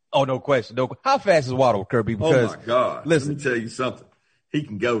 Oh, no question. How fast is Waddle, Kirby? Because, oh my God. Listen, let me tell you something. He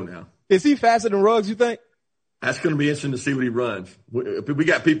can go now. Is he faster than Ruggs, you think? That's going to be interesting to see what he runs. We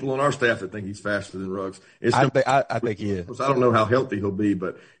got people on our staff that think he's faster than Ruggs. I think he is. I don't know how healthy he'll be,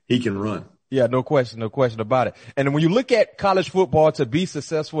 but he can run. Yeah, no question about it. And when you look at college football, to be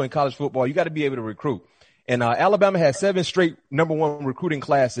successful in college football, you got to be able to recruit. And Alabama has 7 straight number 1 recruiting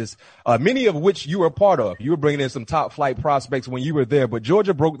classes, many of which you were a part of. You were bringing in some top flight prospects when you were there, but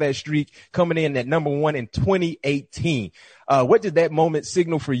Georgia broke that streak coming in at number 1 in 2018. What did that moment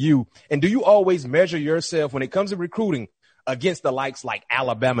signal for you? And do you always measure yourself when it comes to recruiting against the likes like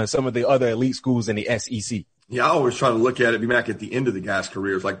Alabama and some of the other elite schools in the SEC? Yeah, I always try to look at it, be back at the end of the guys'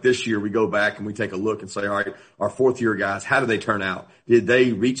 careers. Like this year, we go back and we take a look and say, all right, our 4th-year guys, how did they turn out? Did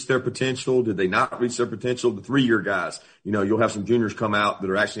they reach their potential? Did they not reach their potential? The 3-year guys, you'll have some juniors come out that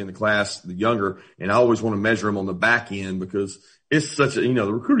are actually in the class, the younger, and I always want to measure them on the back end because it's such a,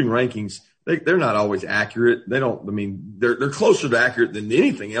 the recruiting rankings they're not always accurate. They're closer to accurate than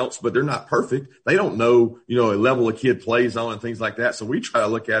anything else, but they're not perfect. They don't know, a level a kid plays on and things like that. So we try to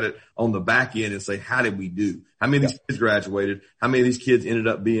look at it on the back end and say, how did we do? How many of these kids graduated? How many of these kids ended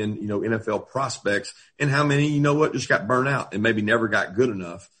up being, NFL prospects? And how many, just got burnt out and maybe never got good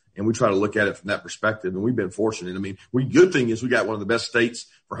enough? And we try to look at it from that perspective. And we've been fortunate. Good thing is we got one of the best states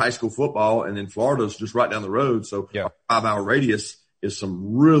for high school football. And then Florida's just right down the road. So a 5-hour radius is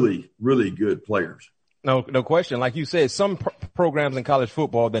some really, really good players. No question. Like you said, some programs in college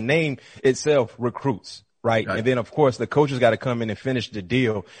football, the name itself recruits. Right. And then, of course, the coaches got to come in and finish the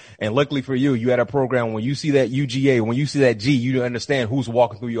deal. And luckily for you, you had a program when you see that UGA, when you see that G, you understand who's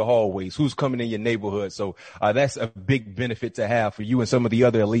walking through your hallways, who's coming in your neighborhood. So that's a big benefit to have for you and some of the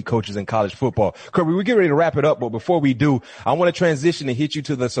other elite coaches in college football. Kirby, we get ready to wrap it up. But before we do, I want to transition and hit you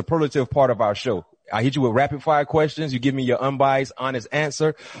to the superlative part of our show. I hit you with rapid fire questions. You give me your unbiased, honest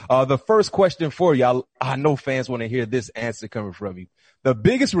answer. The first question for you, I know fans want to hear this answer coming from you. The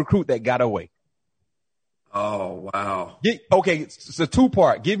biggest recruit that got away. Oh, wow. Okay, so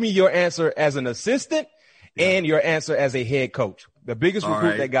two-part. Give me your answer as an assistant and your answer as a head coach. The biggest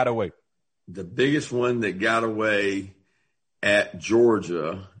recruit that got away. The biggest one that got away at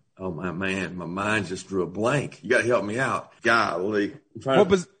Georgia. Oh, my mind just drew a blank. You got to help me out. Golly. What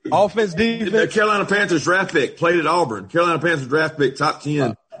was offense, defense? The Carolina Panthers draft pick, played at Auburn. Carolina Panthers draft pick, top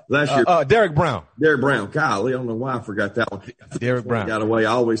 10 last year. Derek Brown. Golly, I don't know why I forgot that one. Derek Brown got away.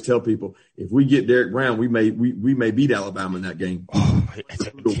 I always tell people, if we get Derek Brown, we may beat Alabama in that game.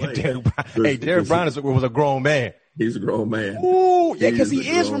 Derek Brown was a grown man. He's a grown man. Ooh, yeah, because he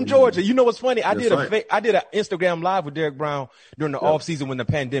is from Georgia. You know what's funny? I did an Instagram live with Derek Brown during the offseason when the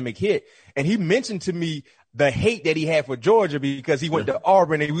pandemic hit, and he mentioned to me the hate that he had for Georgia because he went to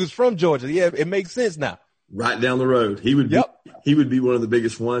Auburn and he was from Georgia. Yeah, it makes sense now. Right down the road. He would be one of the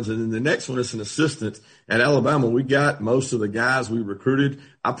biggest ones. And then the next one is an assistant at Alabama. We got most of the guys we recruited.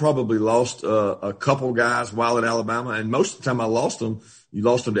 I probably lost a couple guys while at Alabama. And most of the time I lost them, you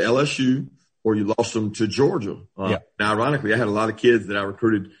lost them to LSU or you lost them to Georgia. Now, ironically, I had a lot of kids that I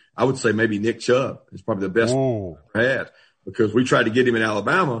recruited. I would say maybe Nick Chubb is probably the best I ever had because we tried to get him in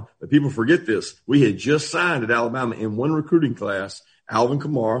Alabama. But people forget this. We had just signed at Alabama in one recruiting class, Alvin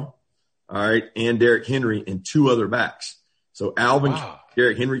Kamara, all right, and Derrick Henry and two other backs. So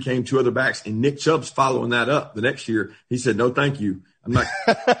Derrick Henry came, two other backs, and Nick Chubb's following that up the next year. He said, "No, thank you. I'm not."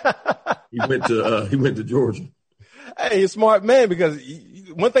 He went to Georgia. Hey, you're a smart man because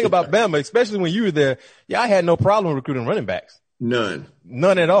one thing about Bama, especially when you were there, I had no problem recruiting running backs. None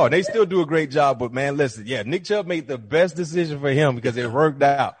at all. They still do a great job, but man, listen, Nick Chubb made the best decision for him because it worked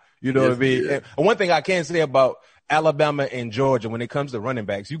out. You know what I mean? And one thing I can say about Alabama and Georgia, when it comes to running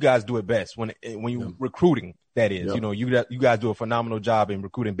backs, you guys do it best when you recruiting. That is, you guys do a phenomenal job in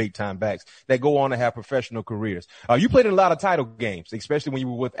recruiting big time backs that go on to have professional careers. You played in a lot of title games, especially when you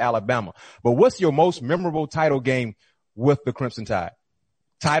were with Alabama. But what's your most memorable title game with the Crimson Tide?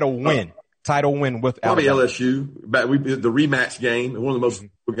 Title win with Alabama. Probably LSU. But the rematch game, one of the most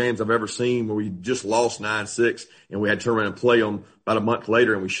games I've ever seen, where we just lost 9-6 and we had to turn around and play them about a month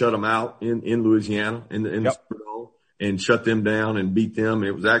later, and we shut them out in Louisiana in the Superdome and shut them down and beat them. And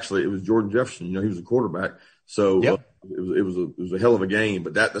it was Jordan Jefferson. He was a quarterback. So it was a hell of a game.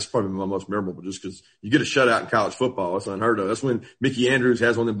 But that's probably my most memorable, just because you get a shutout in college football. That's unheard of. That's when Mickey Andrews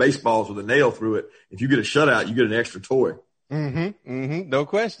has one of them baseballs with a nail through it. If you get a shutout, you get an extra toy. No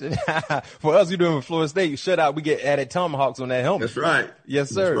question. For us, you're doing Florida State shutout, we get added tomahawks on that helmet. That's right. Yes,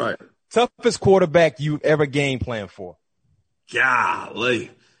 sir. That's right. Toughest quarterback you've ever game planned for?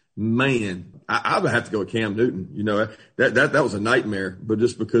 Golly, man, I would have to go with Cam Newton. That was a nightmare, but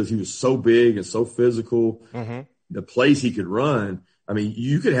just because he was so big and so physical, the plays he could run. I mean,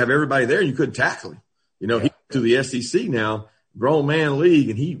 you could have everybody there and you couldn't tackle him. He to the SEC now, grown man league,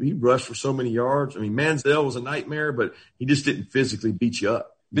 and he rushed for so many yards. I mean, Manziel was a nightmare, but he just didn't physically beat you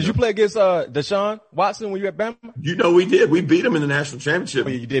up. Did you play against Deshaun Watson when you were at Bama? We did. We beat him in the national championship. Oh,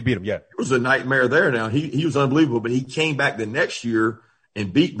 you did beat him, yeah. It was a nightmare there now. He was unbelievable, but he came back the next year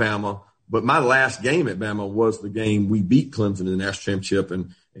and beat Bama. But my last game at Bama was the game we beat Clemson in the national championship.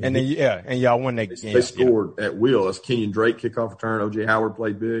 And y'all won that game. They scored at will. That's Kenyon Drake kickoff return. O.J. Howard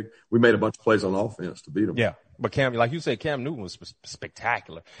played big. We made a bunch of plays on offense to beat them. Yeah. But Cam, like you said, Cam Newton was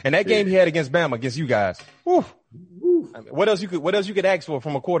spectacular. And that game he had against Bama, against you guys. Whew. I mean, what else you could ask for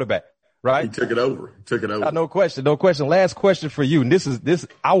from a quarterback, right? He took it over. No question. Last question for you. And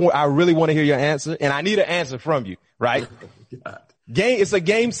I really want to hear your answer, and I need an answer from you, right? It's a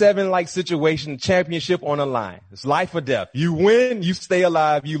game 7 like situation, championship on the line. It's life or death. You win, you stay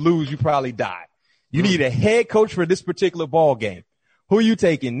alive. You lose, you probably die. You need a head coach for this particular ball game. Who you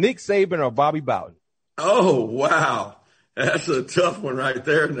taking, Nick Saban or Bobby Bowden? Oh, wow. That's a tough one right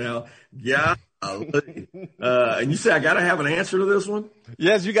there now. Yeah. And you say I got to have an answer to this one?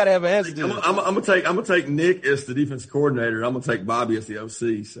 Yes, you got to have an answer to this. I'm gonna take Nick as the defense coordinator. I'm gonna take Bobby as the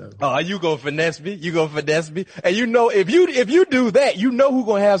OC. So. Oh, you gonna finesse me? You gonna finesse me? And you know, if you do that, you know who's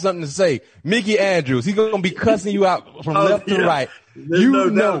gonna have something to say. Mickey Andrews. He's gonna be cussing you out from left to right. There's no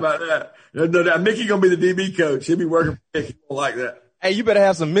doubt about that. There's no doubt. Mickey gonna be the DB coach. He'll be working for Nick. He won't like that. Hey, you better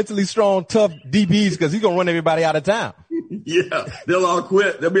have some mentally strong, tough DBs because he's gonna run everybody out of town. Yeah, they'll all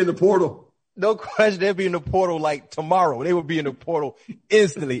quit. They'll be in the portal. No question, they'll be in the portal like tomorrow. They will be in the portal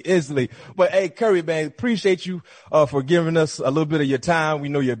instantly. But hey, Kirby, man, appreciate you for giving us a little bit of your time. We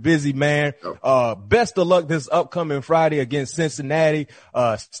know you're busy, man. Best of luck this upcoming Friday against Cincinnati.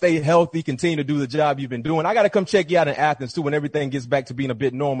 Stay healthy, continue to do the job you've been doing. I got to come check you out in Athens too when everything gets back to being a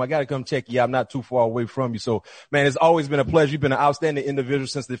bit normal. I got to come check you out. I'm not too far away from you. So, man, it's always been a pleasure. You've been an outstanding individual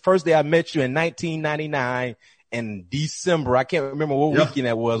since the first day I met you in 1999. In December. I can't remember what weekend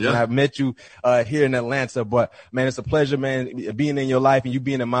that was when I met you here in Atlanta. But, man, it's a pleasure, man, being in your life and you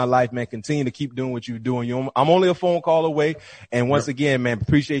being in my life, man. Continue to keep doing what you're doing. I'm only a phone call away. And once again, man,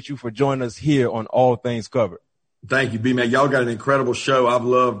 appreciate you for joining us here on All Things Covered. Thank you, B-Man. Y'all got an incredible show. I've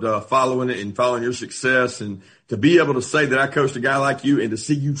loved following it and following your success. And to be able to say that I coached a guy like you and to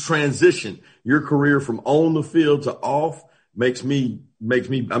see you transition your career from on the field to off makes me,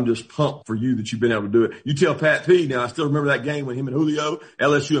 I'm just pumped for you that you've been able to do it. You tell Pat P. Now, I still remember that game when him and Julio,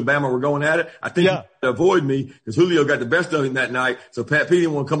 LSU and Bama were going at it. I think he had to avoid me because Julio got the best of him that night. So Pat P.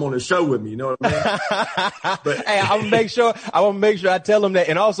 didn't want to come on the show with me. You know what I mean? But hey, I want to make sure I tell him that.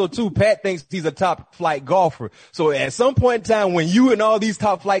 And also too, Pat thinks he's a top flight golfer. So at some point in time, when you and all these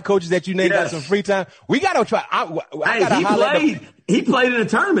top flight coaches that you named got some free time, we got to try. He played in a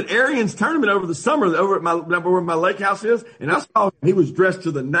tournament, Arian's tournament over the summer, over at where my lake house is. And I saw him. He was dressed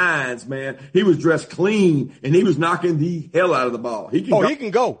to the nines, man. He was dressed clean and he was knocking the hell out of the ball. He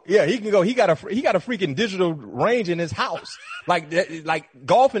can go. Yeah, he can go. He got a freaking digital range in his house. Like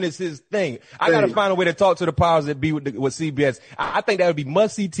golfing is his thing. I got to find a way to talk to the powers that be with CBS. I think that would be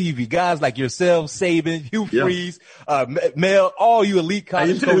must-see TV. Guys like yourself, Saban, Hugh Freeze, Mel, all you elite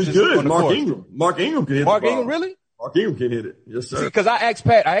college coaches. It was good. Mark Ingram can hit the ball. Mark Ingram, really? Mark Ingram can hit it. Yes, sir. Because I asked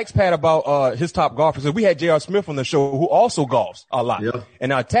Pat about his top golfers. We had J.R. Smith on the show who also golfs a lot. Yeah.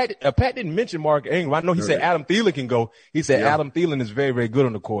 And Pat didn't mention Mark Ingram. I know he said Adam Thielen can go. He said Adam Thielen is very, very good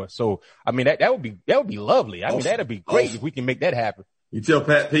on the course. So I mean that would be lovely. I mean that'd be great if we can make that happen. You tell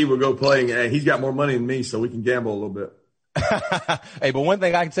Pat P we'll go playing. Hey, he's got more money than me, so we can gamble a little bit. Hey, but one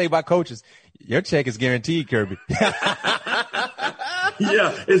thing I can say about coaches, your check is guaranteed, Kirby.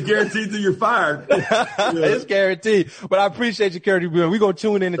 Yeah, it's guaranteed till you're fired. It's guaranteed. But I appreciate you, Kirby. We're going to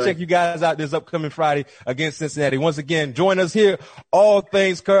tune in and check you guys out this upcoming Friday against Cincinnati. Once again, join us here. All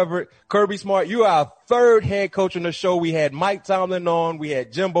Things Covered. Kirby Smart, you are our third head coach on the show. We had Mike Tomlin on. We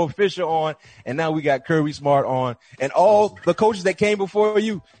had Jimbo Fisher on. And now we got Kirby Smart on. And all the coaches that came before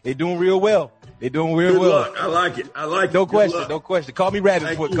you, they're doing real well. They're doing real well. Luck. I like it. No question. Call me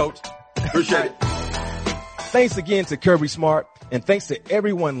Rabbitfoot, Coach. Appreciate it. Thanks again to Kirby Smart, and thanks to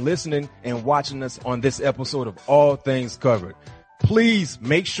everyone listening and watching us on this episode of All Things Covered. Please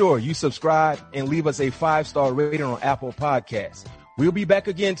make sure you subscribe and leave us a 5-star rating on Apple Podcasts. We'll be back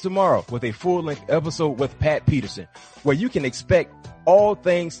again tomorrow with a full-length episode with Pat Peterson, where you can expect all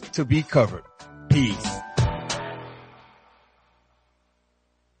things to be covered. Peace.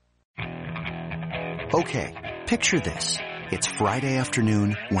 Okay, picture this. It's Friday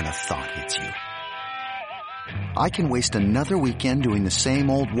afternoon when a thought hits you. I can waste another weekend doing the same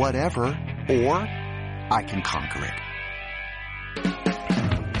old whatever, or I can conquer it.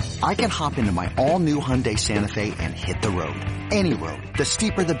 I can hop into my all-new Hyundai Santa Fe and hit the road. Any road. The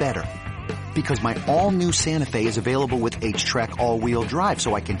steeper the better. Because my all-new Santa Fe is available with H-Track all-wheel drive,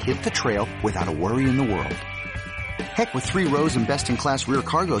 so I can hit the trail without a worry in the world. Heck, with 3 rows and best-in-class rear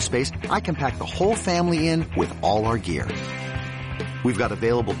cargo space, I can pack the whole family in with all our gear. We've got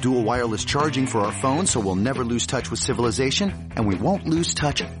available dual wireless charging for our phones, so we'll never lose touch with civilization, and we won't lose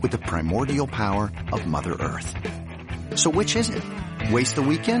touch with the primordial power of Mother Earth. So which is it? Waste the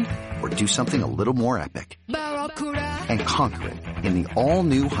weekend or do something a little more epic? And conquer it in the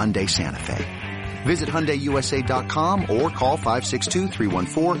all-new Hyundai Santa Fe. Visit HyundaiUSA.com or call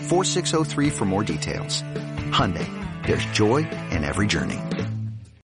 562-314-4603 for more details. Hyundai, there's joy in every journey.